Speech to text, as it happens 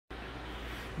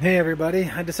Hey everybody,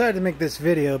 I decided to make this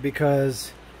video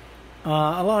because a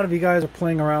lot of you guys are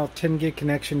playing around with 10 gig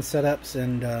connection setups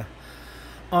and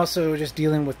also just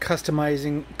dealing with cutting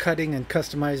and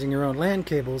customizing your own LAN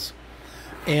cables.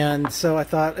 And so I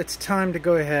thought it's time to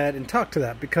go ahead and talk to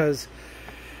that, because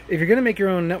if you're going to make your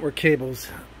own network cables,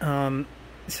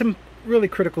 some really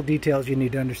critical details you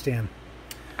need to understand.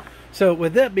 So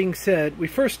with that being said, we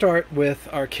first start with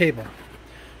our cable.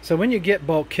 So when you get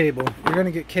bulk cable, you're going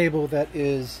to get cable that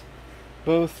is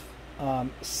both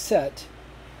set,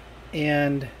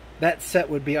 and that set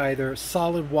would be either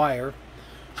solid wire.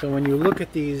 So when you look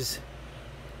at these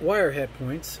wire head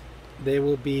points, they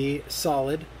will be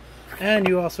solid, and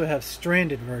you also have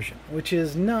stranded version, which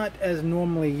is not as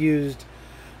normally used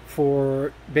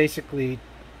for basically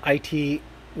IT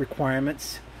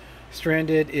requirements.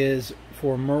 Stranded is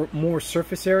for more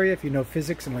surface area, if you know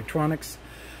physics and electronics.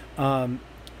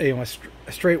 A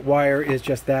straight wire is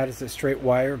just that, it's a straight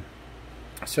wire.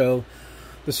 So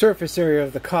the surface area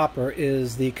of the copper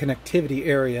is the connectivity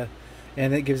area,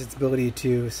 and it gives its ability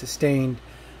to sustain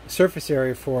surface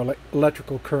area for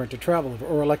electrical current to travel over,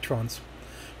 or electrons.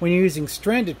 When you're using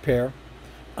stranded pair,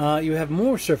 you have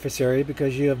more surface area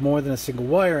because you have more than a single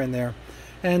wire in there,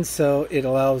 and so it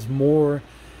allows more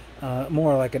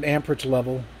like an amperage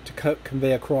level to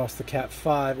convey across the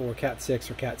Cat5 or Cat6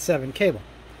 or Cat7 cable.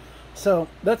 So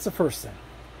that's the first thing.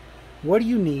 What do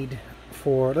you need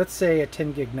for, let's say, a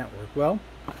 10 gig network? Well,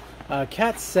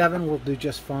 Cat7 will do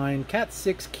just fine.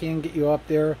 Cat6 can get you up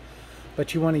there,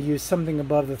 but you want to use something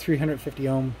above the 350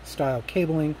 ohm style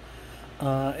cabling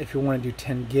if you want to do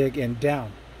 10 gig and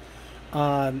down.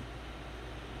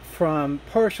 From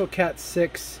partial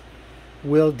Cat6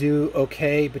 will do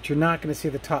okay, but you're not going to see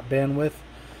the top bandwidth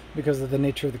because of the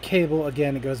nature of the cable.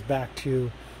 Again, it goes back to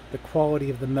the quality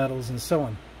of the metals and so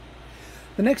on.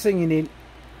 The next thing you need,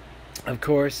 of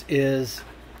course, is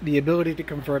the ability to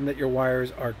confirm that your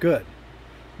wires are good.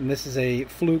 And this is a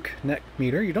fluke net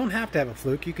meter. You don't have to have a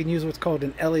fluke. You can use what's called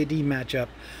an LED matchup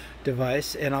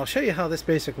device, and I'll show you how this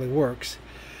basically works.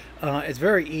 It's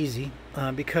very easy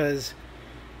because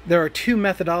there are two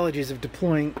methodologies of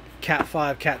deploying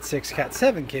Cat5, Cat6,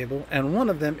 Cat7 cable, and one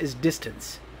of them is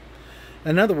distance.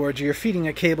 In other words, you're feeding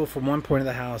a cable from one point of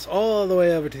the house all the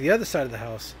way over to the other side of the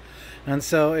house. And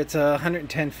so it's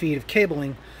 110 feet of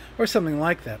cabling or something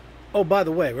like that. Oh, by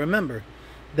the way, remember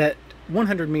that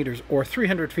 100 meters or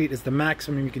 300 feet is the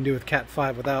maximum you can do with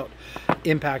Cat5 without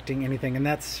impacting anything. And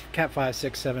that's Cat5,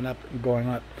 6, 7 up and going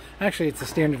up. Actually, it's the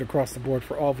standard across the board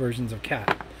for all versions of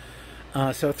Cat.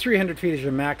 So 300 feet is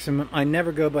your maximum. I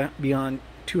never go beyond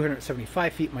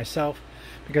 275 feet myself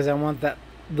because I want that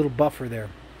little buffer there.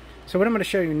 So what I'm going to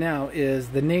show you now is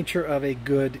the nature of a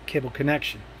good cable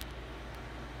connection.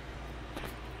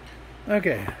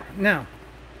 Okay, now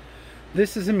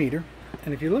this is a meter,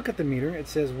 and if you look at the meter, it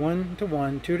says 1 to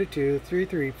 1, 2 to 2, 3 to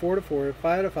 3, 4 to 4,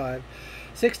 5 to 5,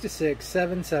 6 to 6,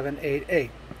 7 to 7, 8 to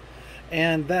 8.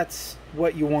 And that's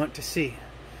what you want to see.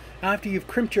 After you've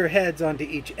crimped your heads onto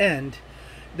each end,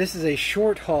 this is a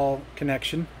short haul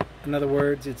connection. In other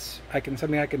words, it's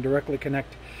something I can directly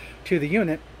connect to the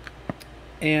unit.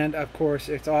 And of course,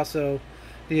 it's also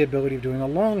the ability of doing a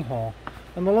long haul.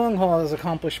 And the long haul is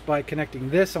accomplished by connecting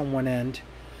this on one end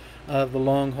of the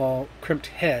long haul crimped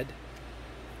head.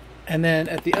 And then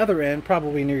at the other end,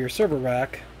 probably near your server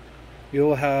rack,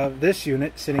 you'll have this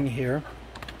unit sitting here.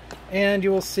 And you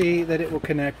will see that it will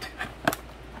connect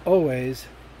always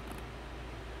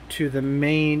to the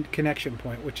main connection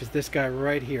point, which is this guy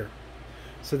right here.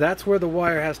 So that's where the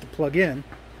wire has to plug in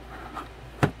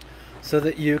so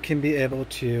that you can be able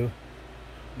to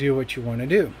do what you want to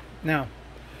do. Now,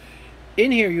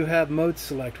 in here you have mode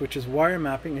select, which is wire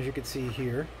mapping, as you can see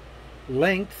here.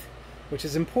 Length, which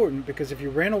is important because if you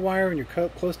ran a wire and you're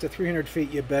close to 300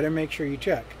 feet, you better make sure you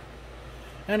check.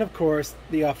 And of course,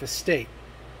 the office state.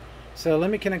 So let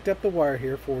me connect up the wire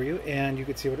here for you, and you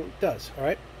can see what it does. All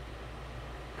right.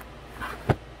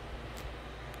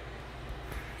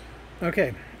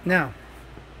 Okay, now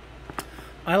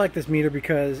I like this meter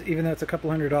because even though it's a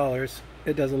couple $100,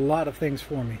 it does a lot of things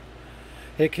for me.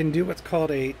 It can do what's called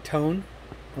a tone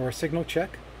or a signal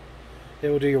check. It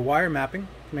will do your wire mapping,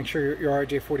 make sure your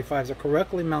RJ45s are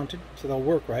correctly mounted so they'll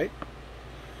work right.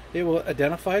 It will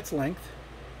identify its length,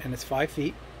 and it's 5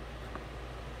 feet.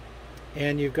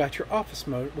 And you've got your office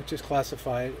mode, which is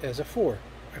classified as a 4.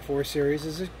 A 4 series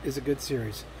is a good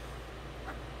series.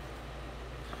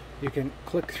 You can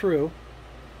click through,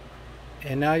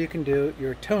 and now you can do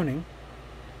your toning.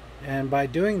 And by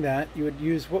doing that, you would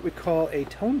use what we call a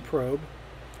tone probe,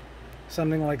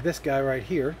 something like this guy right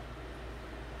here,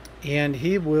 and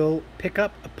he will pick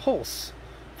up a pulse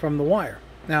from the wire.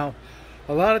 Now,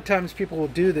 A lot of times people will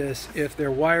do this if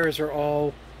their wires are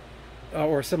all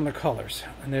or similar colors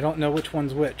and they don't know which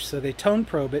one's which, so they tone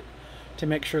probe it to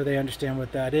make sure they understand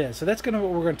what that is. So that's what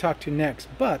we're going to talk to next.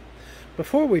 But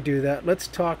before we do that, let's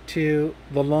talk to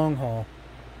the long haul.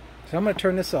 So I'm going to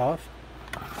turn this off.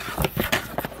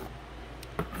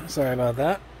 Sorry about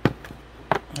that.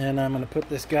 And I'm going to put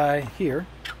this guy here.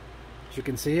 As you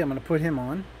can see, I'm going to put him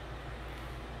on.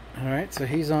 Alright, so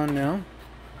he's on now.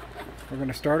 We're going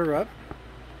to start her up.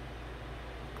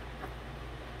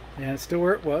 And it's still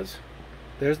where it was.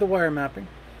 There's the wire mapping.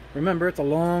 Remember, it's a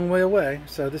long way away,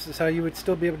 so this is how you would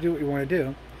still be able to do what you want to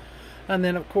do. And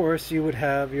then, of course, you would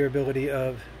have your ability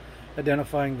of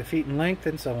identifying the feet and length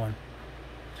and so on.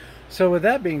 So with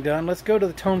that being done, let's go to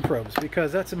the tone probes,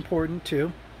 because that's important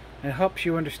too. It helps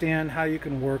you understand how you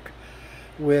can work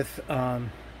with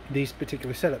these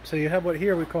particular setups. So you have what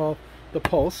here we call the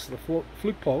pulse, the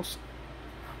fluke pulse.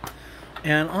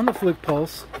 And on the fluke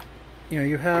pulse,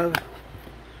 you have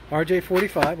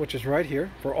RJ45, which is right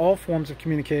here for all forms of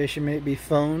communication, may it be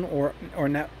phone or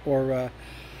net or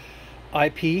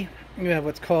IP. You have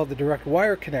what's called the direct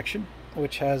wire connection,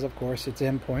 which has, of course, its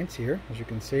endpoints here, as you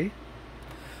can see.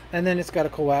 And then it's got a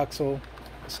coaxial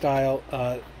style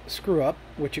screw up,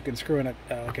 which you can screw in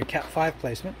like a Cat 5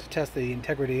 placement to test the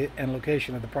integrity and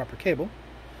location of the proper cable.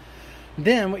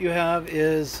 Then what you have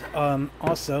is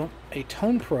also a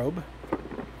tone probe,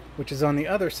 which is on the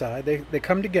other side. They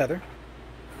come together,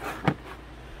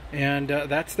 and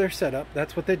that's their setup.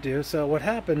 That's what they do. So what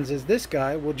happens is this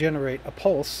guy will generate a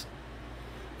pulse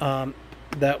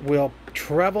that will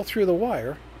travel through the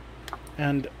wire,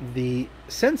 and the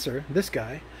sensor, this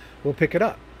guy, will pick it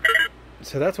up.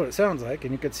 So that's what it sounds like,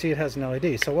 and you can see it has an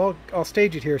LED. So I'll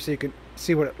stage it here so you can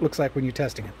see what it looks like when you're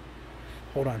testing it.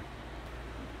 Hold on.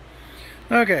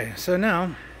 Okay, so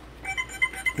now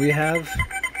we have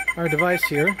our device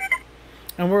here,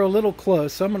 and we're a little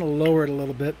close, so I'm going to lower it a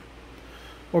little bit,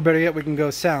 or better yet, we can go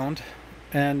sound,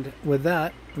 and with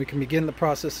that we can begin the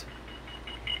process.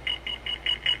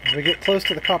 As we get close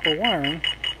to the copper wiring,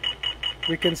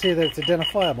 we can see that it's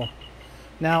identifiable.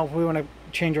 Now if we want to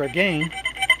change our gain,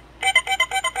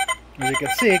 as you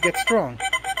can see, it gets strong.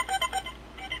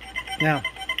 Now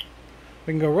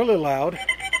we can go really loud,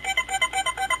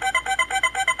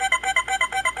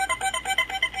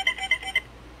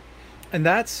 and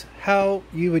that's how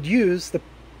you would use the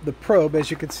probe.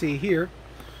 As you can see here,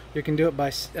 you can do it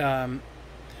by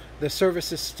the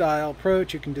services style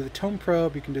approach. You can do the tone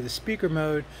probe, you can do the speaker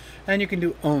mode, and you can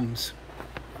do ohms.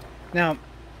 Now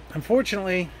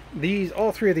unfortunately,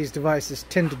 all three of these devices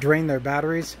tend to drain their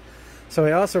batteries, so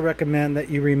I also recommend that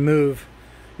you remove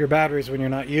your batteries when you're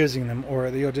not using them, or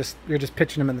you're just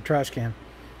pitching them in the trash can.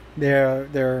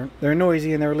 They're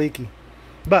noisy and they're leaky.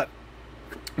 But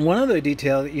one other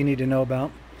detail that you need to know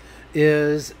about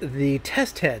is the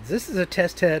test heads. This is a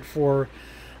test head for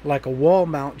like a wall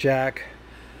mount jack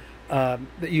that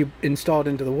you installed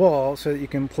into the wall so that you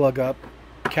can plug up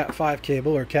Cat 5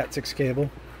 cable or Cat 6 cable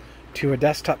to a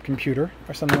desktop computer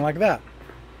or something like that.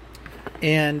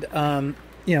 And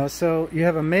so you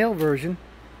have a male version,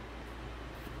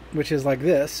 which is like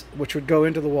this, which would go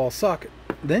into the wall socket.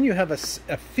 Then you have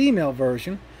a female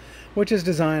version, which is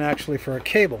designed actually for a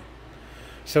cable.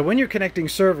 So when you're connecting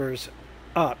servers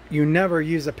up, you never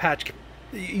use a patch.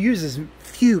 Use as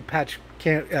few patch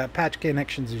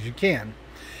connections as you can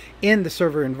in the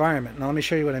server environment. Now let me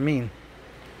show you what I mean.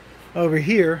 Over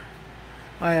here,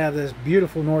 I have this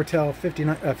beautiful Nortel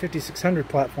 5600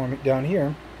 platform down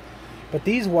here, but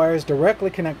these wires directly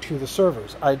connect to the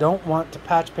servers. I don't want to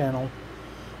patch panel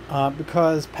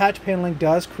because patch paneling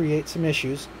does create some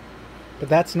issues, but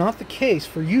that's not the case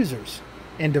for users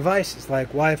and devices like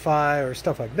Wi-Fi or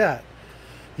stuff like that.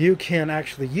 You can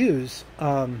actually use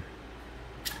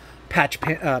patch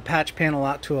panel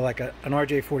out to an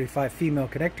RJ45 female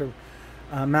connector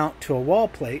mount to a wall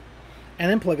plate, and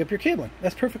then plug up your cabling.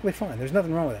 That's perfectly fine. There's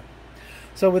nothing wrong with that.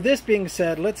 So with this being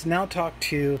said, let's now talk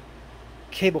to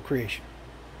cable creation.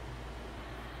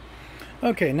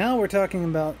 Okay, now we're talking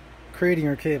about creating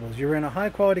your cables. You're in a high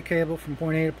quality cable from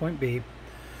point A to point B,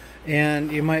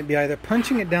 and you might be either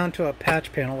punching it down to a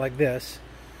patch panel like this,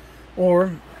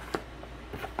 or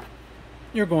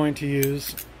you're going to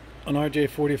use an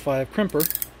RJ45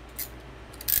 crimper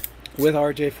with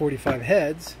RJ45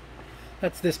 heads.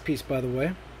 That's this piece, by the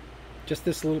way. Just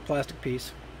this little plastic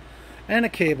piece. And a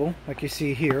cable, like you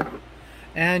see here.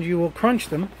 And you will crunch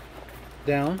them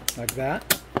down like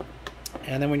that.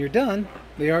 And then when you're done,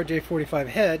 the RJ45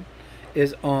 head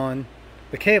is on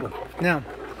the cable. Now,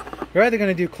 you're either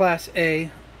going to do Class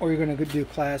A or you're going to do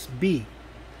Class B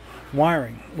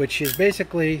wiring, which is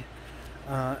basically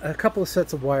a couple of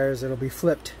sets of wires that'll be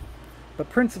flipped, but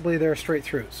principally they're straight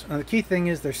throughs. Now the key thing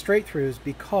is they're straight throughs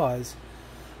because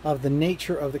of the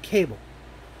nature of the cable.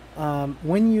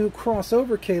 When you cross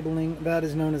over cabling, that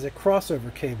is known as a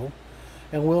crossover cable,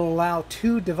 and will allow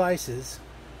two devices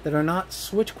that are not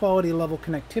switch quality level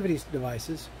connectivity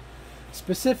devices,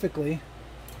 specifically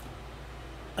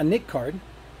a NIC card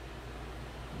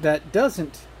that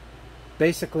doesn't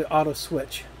basically auto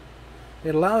switch.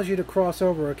 It allows you to cross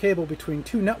over a cable between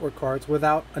two network cards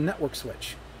without a network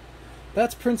switch.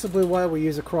 That's principally why we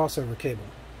use a crossover cable.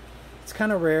 It's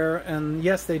kind of rare, and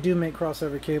yes, they do make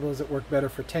crossover cables that work better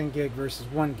for 10 gig versus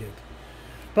 1 gig.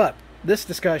 But this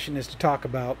discussion is to talk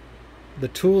about the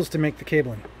tools to make the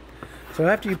cabling. So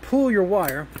after you pull your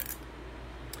wire,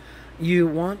 you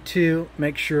want to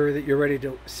make sure that you're ready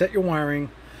to set your wiring,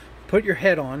 put your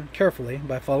head on carefully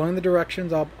by following the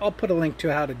directions. I'll put a link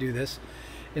to how to do this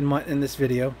in this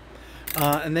video.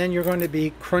 And then you're going to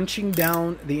be crunching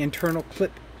down the internal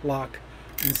clip lock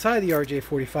inside the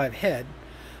RJ45 head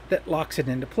that locks it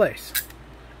into place.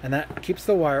 And that keeps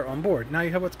the wire on board. Now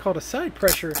you have what's called a side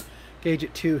pressure gauge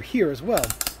at 2 here as well.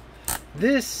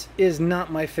 This is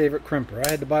not my favorite crimper.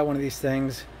 I had to buy one of these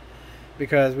things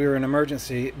because we were in an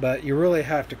emergency, but you really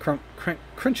have to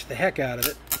crunch the heck out of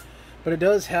it. But it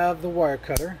does have the wire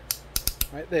cutter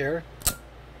right there,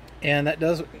 and that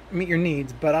does meet your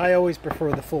needs, but I always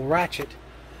prefer the full ratchet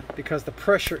because the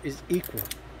pressure is equal,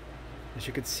 as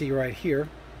you can see right here.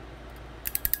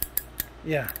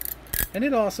 Yeah, and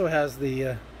it also has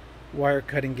the wire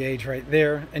cutting gauge right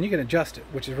there, and you can adjust it,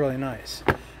 which is really nice,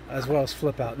 as well as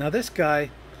flip out. Now this guy,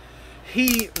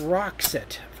 he rocks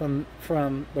it from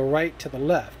the right to the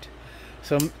left.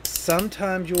 So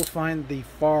sometimes you'll find the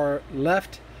far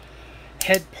left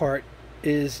head part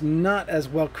is not as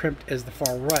well crimped as the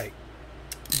far right,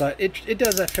 but it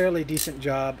does a fairly decent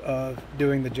job of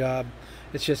doing the job.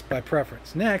 It's just by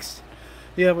preference. Next,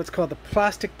 you have what's called the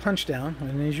plastic punch down,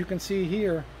 and as you can see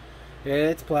here,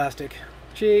 it's plastic,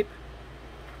 cheap,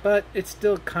 but it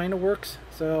still kind of works,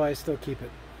 so I still keep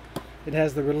it. It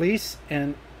has the release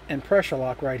and pressure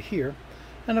lock right here,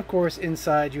 and of course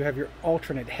inside you have your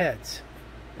alternate heads.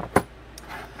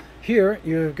 Here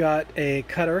you've got a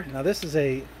cutter. Now this is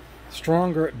a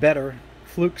stronger, better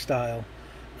fluke style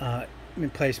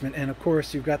replacement, and of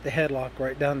course you've got the headlock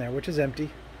right down there, which is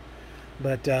empty,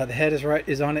 but the head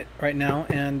is on it right now.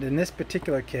 And in this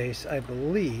particular case, I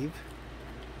believe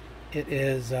it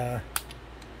is.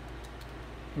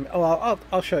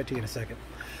 I'll show it to you in a second.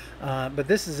 But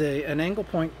this is an angle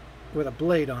point with a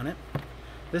blade on it.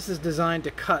 This is designed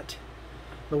to cut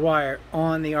the wire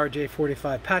on the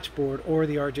RJ45 patch board or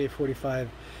the RJ45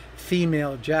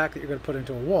 female jack that you're going to put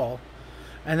into a wall.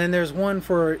 And then there's one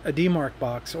for a demarc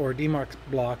box or demarc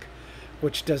block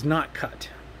which does not cut.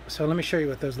 So let me show you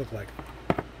what those look like.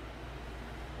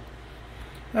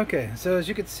 Okay, so as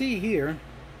you can see here,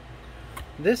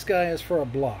 this guy is for a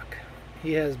block.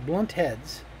 He has blunt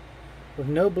heads with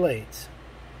no blades.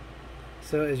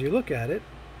 So as you look at it,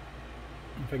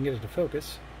 if I can get it to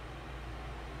focus,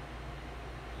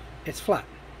 it's flat.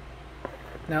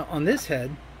 Now on this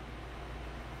head,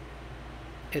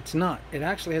 it's not. It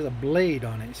actually has a blade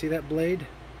on it. You see that blade?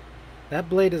 That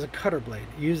blade is a cutter blade.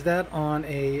 Use that on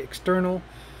a external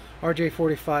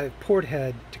RJ45 port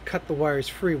head to cut the wires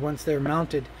free once they're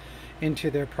mounted into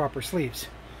their proper sleeves.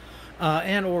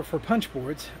 And or for punch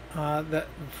boards, that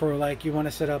for like you want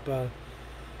to set up a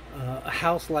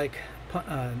house-like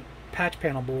patch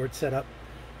panel board setup,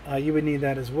 you would need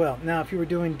that as well. Now if you were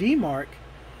doing demarc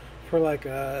for like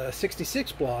a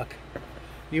 66 block,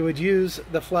 you would use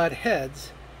the flat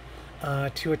heads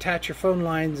to attach your phone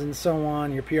lines and so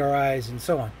on, your PRIs and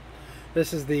so on.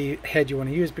 This is the head you want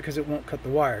to use because it won't cut the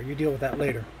wire. You deal with that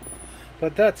later.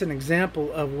 But that's an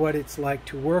example of what it's like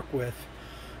to work with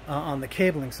on the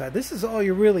cabling side. This is all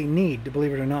you really need, to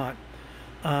believe it or not,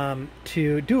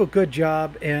 to do a good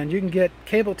job. And you can get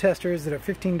cable testers that are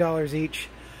 $15 each,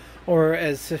 or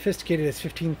as sophisticated as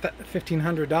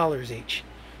 $1,500 each,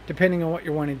 depending on what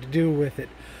you're wanting to do with it.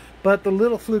 But the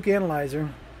little fluke analyzer,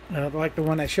 like the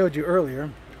one I showed you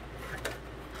earlier,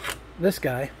 this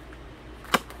guy,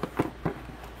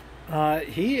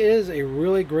 he is a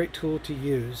really great tool to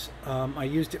use. I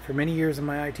used it for many years in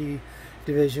my IT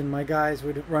division. My guys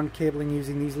would run cabling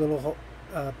using these little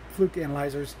fluke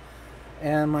analyzers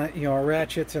and our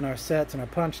ratchets and our sets and our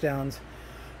punch downs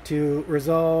to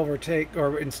resolve or take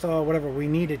or install whatever we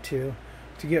needed to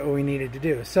get what we needed to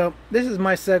do. So this is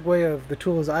my segue of the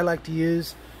tools I like to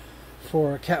use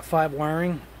for Cat5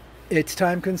 wiring. It's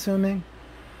time consuming,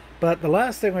 but the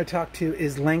last thing I talk to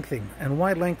is lengthing and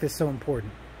why length is so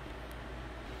important.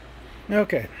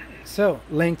 Okay, so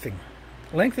lengthing.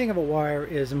 lengthening of a wire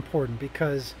is important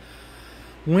because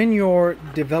when you're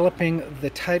developing the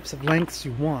types of lengths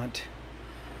you want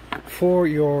for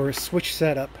your switch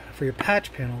setup, for your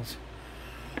patch panels,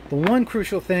 the one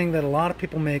crucial thing that a lot of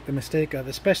people make the mistake of,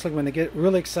 especially when they get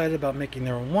really excited about making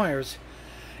their own wires,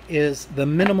 is the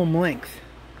minimum length,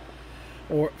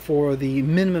 or for the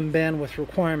minimum bandwidth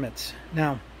requirements.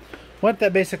 Now, what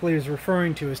that basically is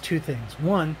referring to is two things.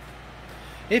 One,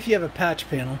 if you have a patch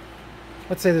panel,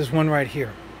 let's say there's one right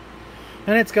here,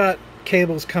 and it's got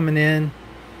cables coming in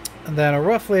that are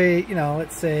roughly,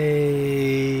 let's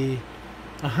say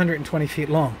 120 feet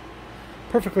long.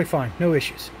 Perfectly fine, no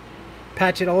issues.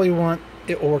 Patch it all you want,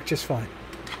 it will work just fine.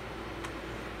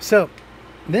 So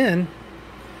then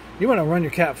you want to run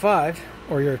your Cat 5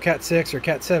 or your Cat 6 or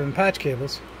Cat 7 patch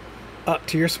cables up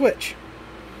to your switch.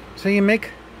 So you make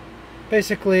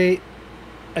basically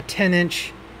a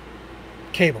 10-inch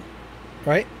cable,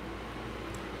 right?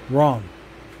 Wrong.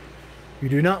 You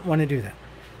do not want to do that.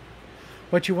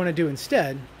 What you want to do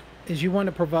instead is you want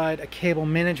to provide a cable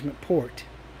management port,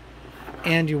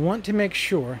 and you want to make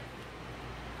sure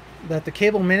that the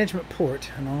cable management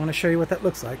port, and I want to show you what that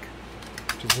looks like,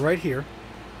 which is right here,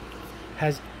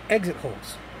 has exit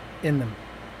holes in them.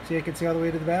 See, you can see all the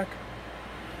way to the back.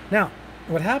 Now,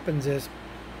 what happens is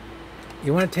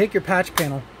you want to take your patch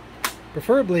panel,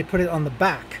 preferably put it on the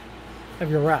back of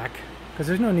your rack, because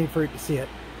there's no need for you to see it.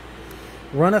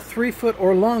 Run a 3-foot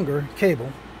or longer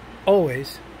cable,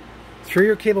 always, through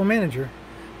your cable manager,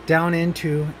 down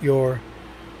into your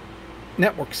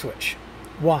network switch.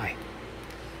 Why?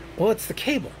 Well, it's the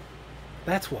cable.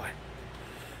 That's why.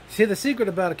 See, the secret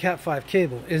about a Cat 5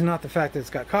 cable is not the fact that it's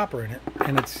got copper in it,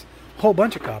 and it's a whole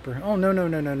bunch of copper. Oh, no, no,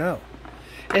 no, no, no.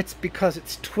 It's because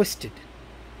it's twisted.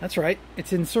 That's right,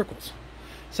 it's in circles.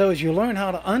 So as you learn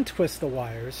how to untwist the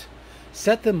wires,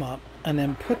 set them up, and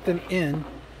then put them in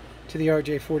to the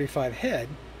RJ45 head,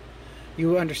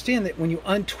 you understand that when you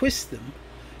untwist them,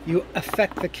 you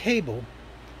affect the cable.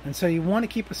 And so you want to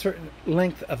keep a certain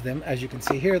length of them. As you can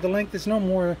see here, the length is no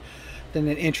more than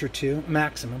an inch or two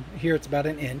maximum. Here it's about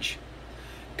an inch.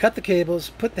 Cut the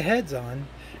cables, put the heads on,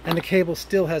 and the cable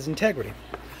still has integrity.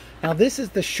 Now this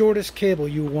is the shortest cable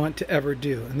you want to ever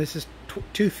do, and this is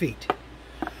 2 feet.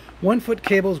 1-foot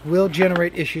cables will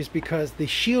generate issues because the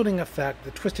shielding effect,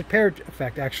 the twisted pair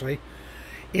effect actually,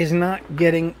 is not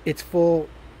getting its full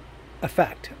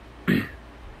effect.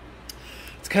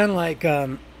 It's kind of like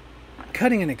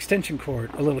cutting an extension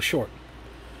cord a little short.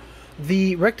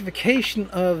 The rectification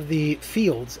of the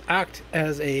fields act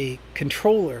as a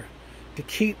controller to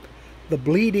keep the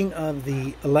bleeding of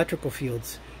the electrical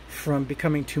fields from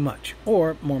becoming too much,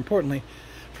 or more importantly,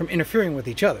 from interfering with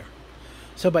each other.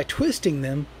 So by twisting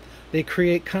them, they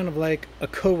create kind of like a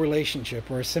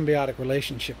co-relationship or a symbiotic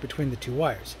relationship between the two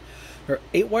wires. There are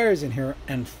 8 wires in here,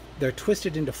 and they're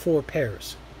twisted into 4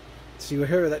 pairs. So you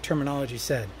hear that terminology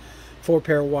said.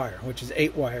 4-pair wire, which is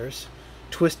 8 wires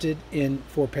twisted in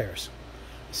 4 pairs.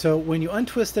 So when you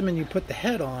untwist them and you put the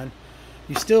head on,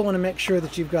 you still want to make sure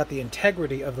that you've got the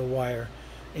integrity of the wire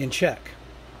in check.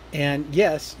 And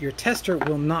yes, your tester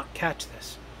will not catch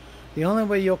this. The only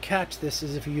way you'll catch this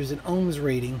is if you use an ohms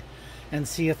rating and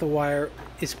see if the wire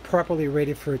is properly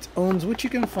rated for its ohms, which you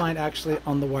can find actually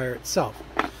on the wire itself.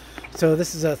 So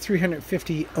this is a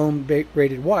 350 ohm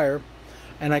rated wire,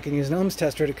 and I can use an ohms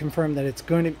tester to confirm that it's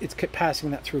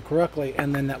passing that through correctly,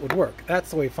 and then that would work.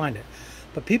 That's the way you find it.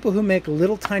 But people who make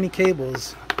little tiny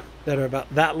cables that are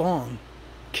about that long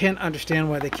can't understand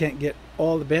why they can't get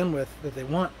all the bandwidth that they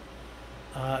want.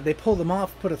 They pull them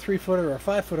off, put a 3-footer or a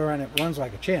 5-footer on it, runs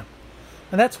like a champ.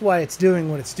 And that's why it's doing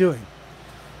what it's doing.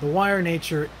 The wire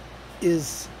nature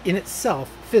is in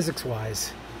itself,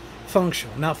 physics-wise,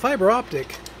 functional. Now, fiber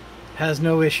optic has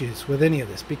no issues with any of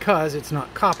this because it's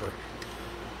not copper.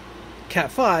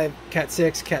 Cat 5, Cat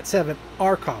 6, Cat 7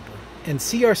 are copper, and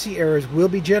CRC errors will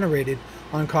be generated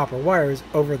on copper wires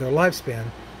over their lifespan.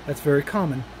 That's very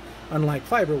common, unlike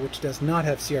fiber, which does not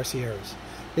have CRC errors.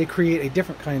 They create a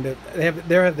different kind of, they have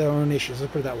their own issues,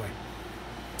 let's put it that way.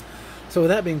 So with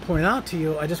that being pointed out to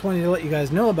you, I just wanted to let you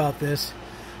guys know about this,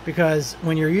 because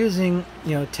when you're using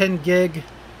 10 gig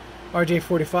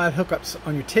RJ45 hookups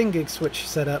on your 10 gig switch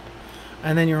setup,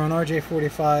 and then you're on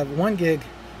RJ45 1 gig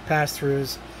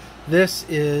pass-throughs, this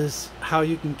is how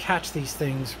you can catch these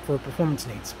things for performance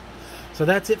needs. So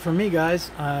that's it from me,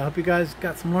 guys. I hope you guys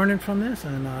got some learning from this,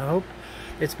 and I hope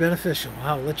it's beneficial.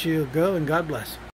 I'll let you go, and God bless.